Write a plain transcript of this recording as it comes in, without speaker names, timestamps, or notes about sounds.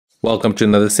Welcome to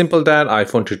another Simple Dad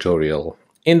iPhone tutorial.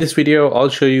 In this video, I'll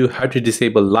show you how to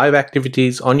disable live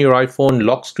activities on your iPhone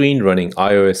lock screen running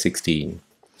iOS 16.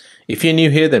 If you're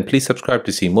new here, then please subscribe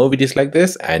to see more videos like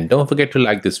this and don't forget to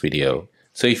like this video.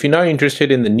 So if you're now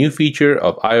interested in the new feature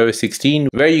of iOS 16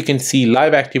 where you can see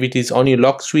live activities on your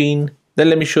lock screen, then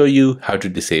let me show you how to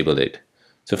disable it.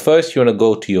 So first you want to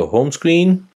go to your home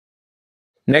screen.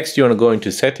 Next you want to go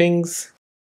into settings.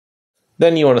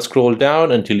 Then you want to scroll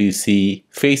down until you see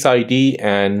Face ID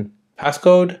and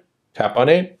passcode. Tap on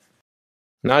it.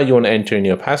 Now you want to enter in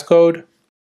your passcode.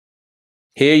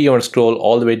 Here you want to scroll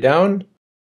all the way down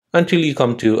until you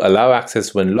come to Allow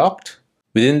Access when locked.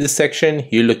 Within this section,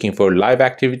 you're looking for live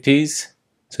activities.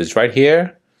 So it's right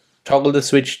here. Toggle the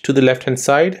switch to the left hand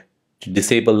side to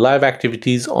disable live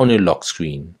activities on your lock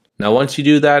screen. Now once you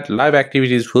do that, live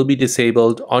activities will be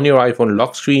disabled on your iPhone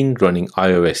lock screen running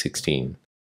iOS 16.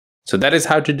 So that is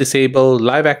how to disable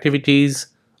live activities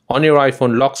on your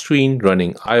iPhone lock screen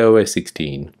running iOS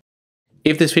 16.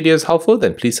 If this video is helpful,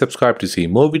 then please subscribe to see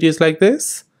more videos like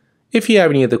this. If you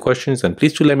have any other questions, then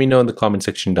please do let me know in the comment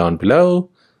section down below.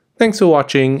 Thanks for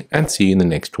watching and see you in the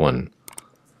next one.